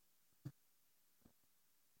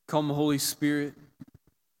Come, Holy Spirit.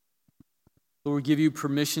 Lord, we give you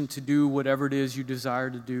permission to do whatever it is you desire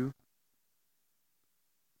to do.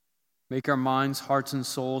 Make our minds, hearts, and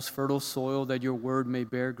souls fertile soil that your word may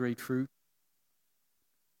bear great fruit.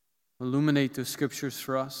 Illuminate the scriptures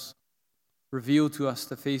for us. Reveal to us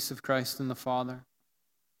the face of Christ and the Father.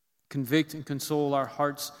 Convict and console our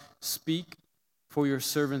hearts. Speak, for your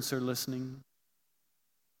servants are listening.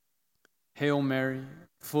 Hail Mary,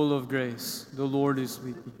 full of grace, the Lord is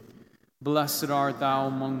with thee. Blessed art thou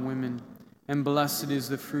among women, and blessed is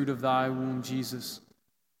the fruit of thy womb, Jesus.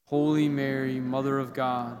 Holy Mary, Mother of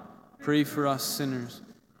God, pray for us sinners,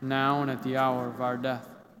 now and at the hour of our death.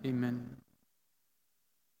 Amen.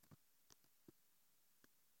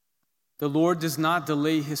 The Lord does not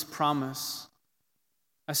delay his promise,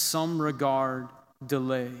 as some regard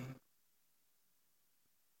delay.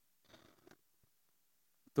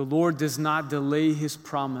 The Lord does not delay his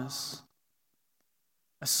promise,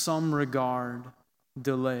 as some regard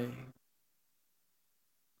delay.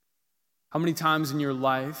 How many times in your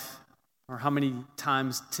life, or how many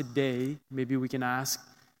times today, maybe we can ask,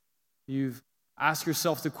 you've asked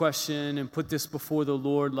yourself the question and put this before the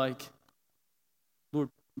Lord, like, Lord,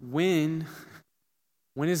 when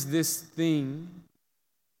is this thing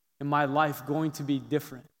in my life going to be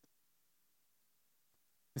different?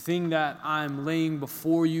 The thing that I'm laying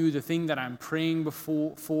before you, the thing that I'm praying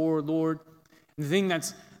for, Lord, the thing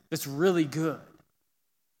that's really good.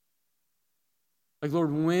 Like, Lord,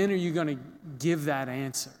 when are you going to give that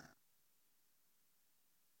answer?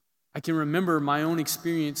 I can remember my own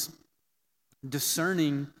experience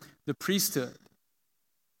discerning the priesthood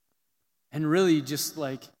and really just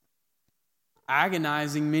like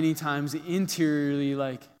agonizing many times interiorly,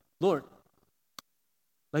 like, Lord,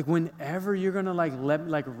 like whenever you're gonna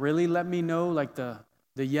really let me know, like the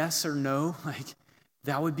yes or no, like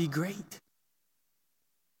that would be great.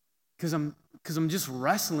 Because I'm just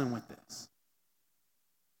wrestling with this.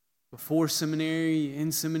 Before seminary,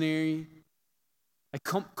 in seminary. Like,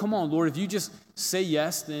 come on, Lord, if you just say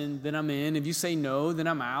yes, then I'm in. If you say no, then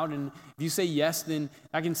I'm out. And if you say yes, then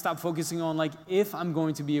I can stop focusing on, like, if I'm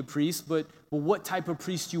going to be a priest, but what type of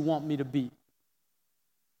priest you want me to be.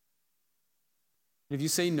 If you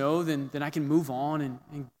say no, then I can move on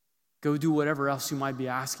and go do whatever else you might be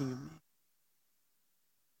asking of me.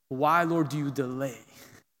 Why, Lord, do you delay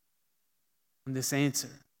on this answer?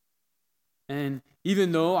 And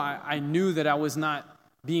even though I knew that I was not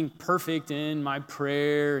being perfect in my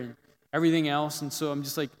prayer and everything else. And so I'm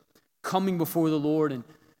just like coming before the Lord and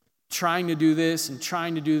trying to do this and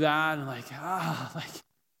trying to do that. And like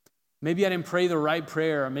maybe I didn't pray the right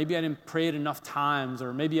prayer, or maybe I didn't pray it enough times,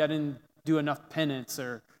 or maybe I didn't do enough penance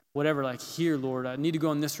or whatever. Like, here, Lord, I need to go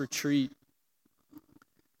on this retreat. I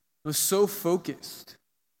was so focused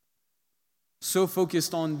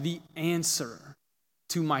on the answer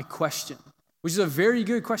to my question, which is a very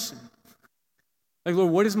good question. Like,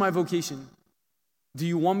 Lord, what is my vocation? Do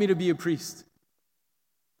you want me to be a priest?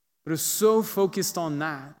 But it was so focused on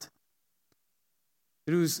that.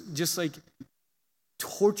 It was just like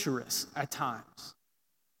torturous at times.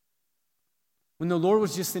 When the Lord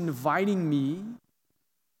was just inviting me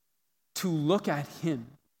to look at him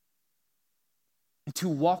and to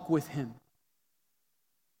walk with him.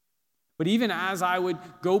 But even as I would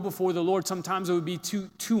go before the Lord, sometimes it would be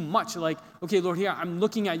too much. Like, okay, Lord, here, I'm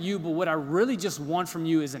looking at you, but what I really just want from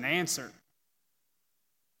you is an answer.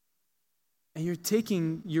 And you're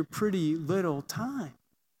taking your pretty little time.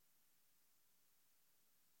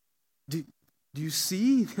 Do you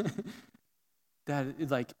see that it,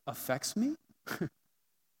 like, affects me?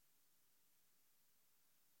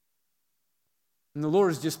 And the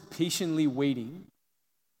Lord is just patiently waiting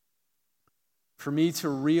for me to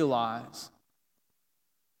realize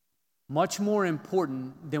much more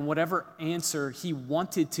important than whatever answer he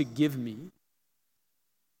wanted to give me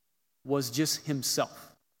was just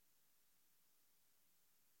himself.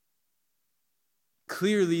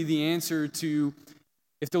 Clearly, the answer to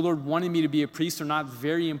if the Lord wanted me to be a priest or not is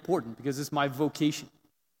very important because it's my vocation.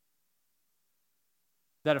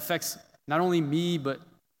 That affects not only me, but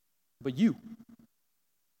you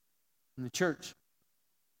and the church.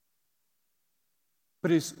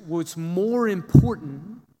 But what's more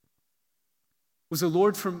important was the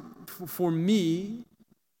Lord for me,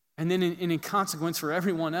 and then in consequence for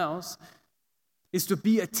everyone else, is to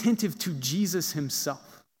be attentive to Jesus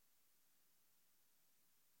himself.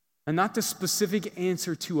 And not the specific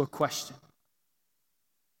answer to a question.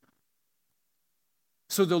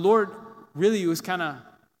 So the Lord really was kind of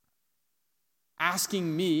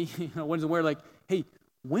asking me, like, hey,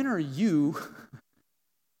 when are you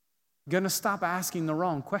going to stop asking the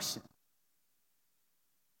wrong question?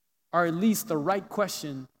 are at least the right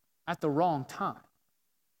question at the wrong time.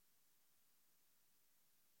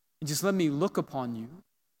 And just let me look upon you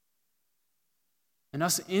and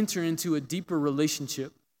us enter into a deeper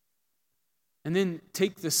relationship and then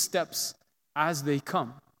take the steps as they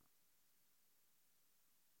come.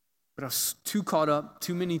 But I was too caught up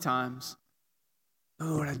too many times.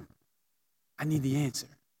 Lord, I need the answer.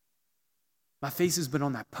 My face has been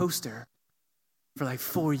on that poster for like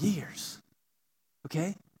 4 years.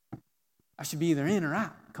 Okay? I should be either in or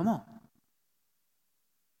out. Come on.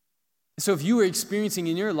 So if you were experiencing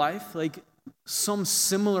in your life like some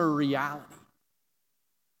similar reality,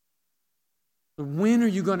 when are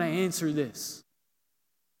you going to answer this?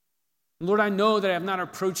 Lord, I know that I have not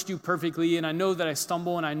approached you perfectly, and I know that I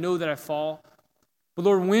stumble, and I know that I fall. But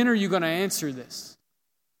Lord, when are you going to answer this?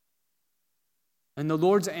 And the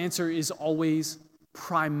Lord's answer is always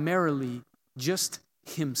primarily just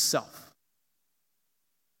himself.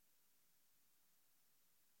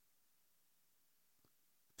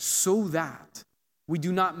 So that we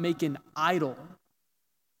do not make an idol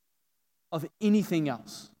of anything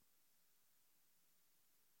else,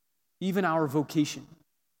 even our vocation,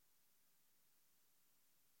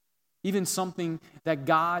 even something that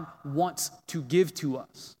God wants to give to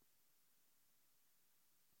us.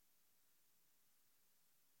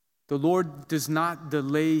 The Lord does not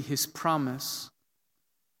delay his promise,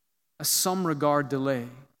 as some regard delay.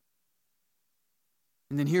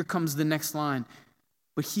 And then here comes the next line,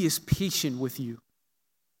 but he is patient with you.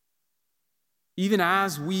 Even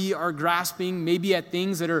as we are grasping maybe at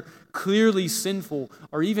things that are clearly sinful,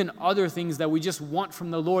 or even other things that we just want from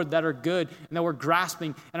the Lord that are good and that we're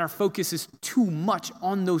grasping, and our focus is too much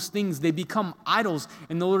on those things, they become idols.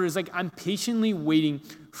 And the Lord is like, I'm patiently waiting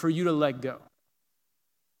for you to let go.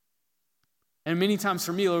 And many times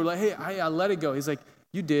for me, the Lord like, hey, I let it go. He's like,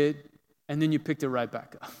 you did, and then you picked it right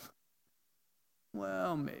back up.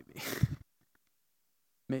 Well, maybe.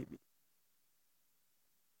 Maybe.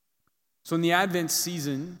 So in the Advent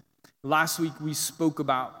season, last week we spoke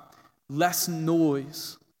about less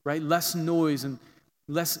noise, right? Less noise and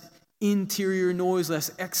less interior noise,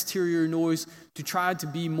 less exterior noise, to try to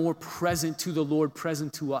be more present to the Lord,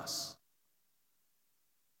 present to us.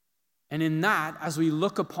 And in that, as we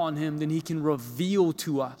look upon him, then he can reveal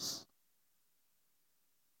to us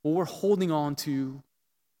what we're holding on to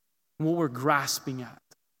and what we're grasping at.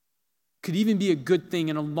 Could even be a good thing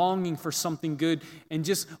and a longing for something good, and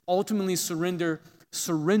just ultimately surrender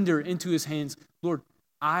into his hands. Lord,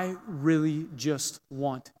 I really just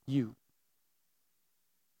want you.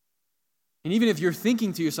 And even if you're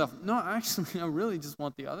thinking to yourself, no, actually, I really just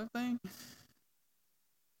want the other thing.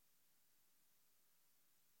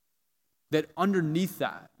 That underneath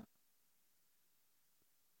that,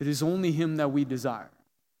 it is only him that we desire.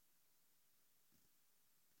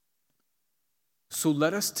 So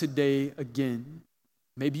let us today again,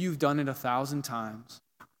 maybe you've done it 1,000 times.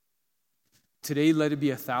 Today let it be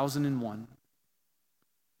 1,001.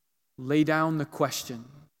 Lay down the question,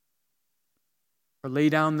 or lay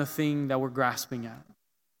down the thing that we're grasping at.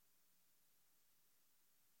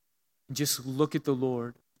 Just look at the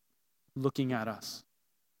Lord looking at us.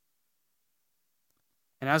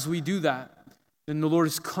 And as we do that, then the Lord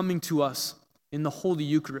is coming to us in the Holy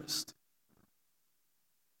Eucharist.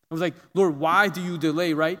 I was like, Lord, why do you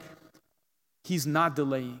delay, right? He's not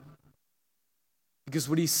delaying. Because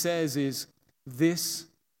what he says is, this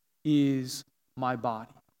is my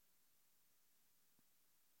body,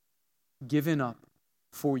 given up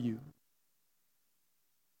for you.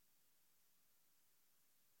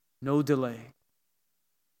 No delay.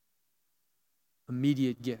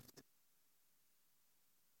 Immediate gift.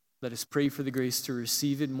 Let us pray for the grace to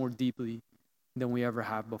receive it more deeply than we ever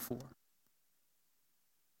have before.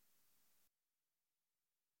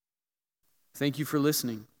 Thank you for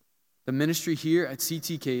listening. The ministry here at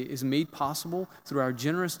CTK is made possible through our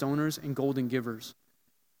generous donors and golden givers.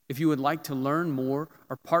 If you would like to learn more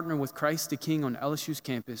or partner with Christ the King on LSU's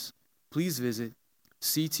campus, please visit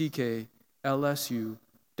ctklsu.org.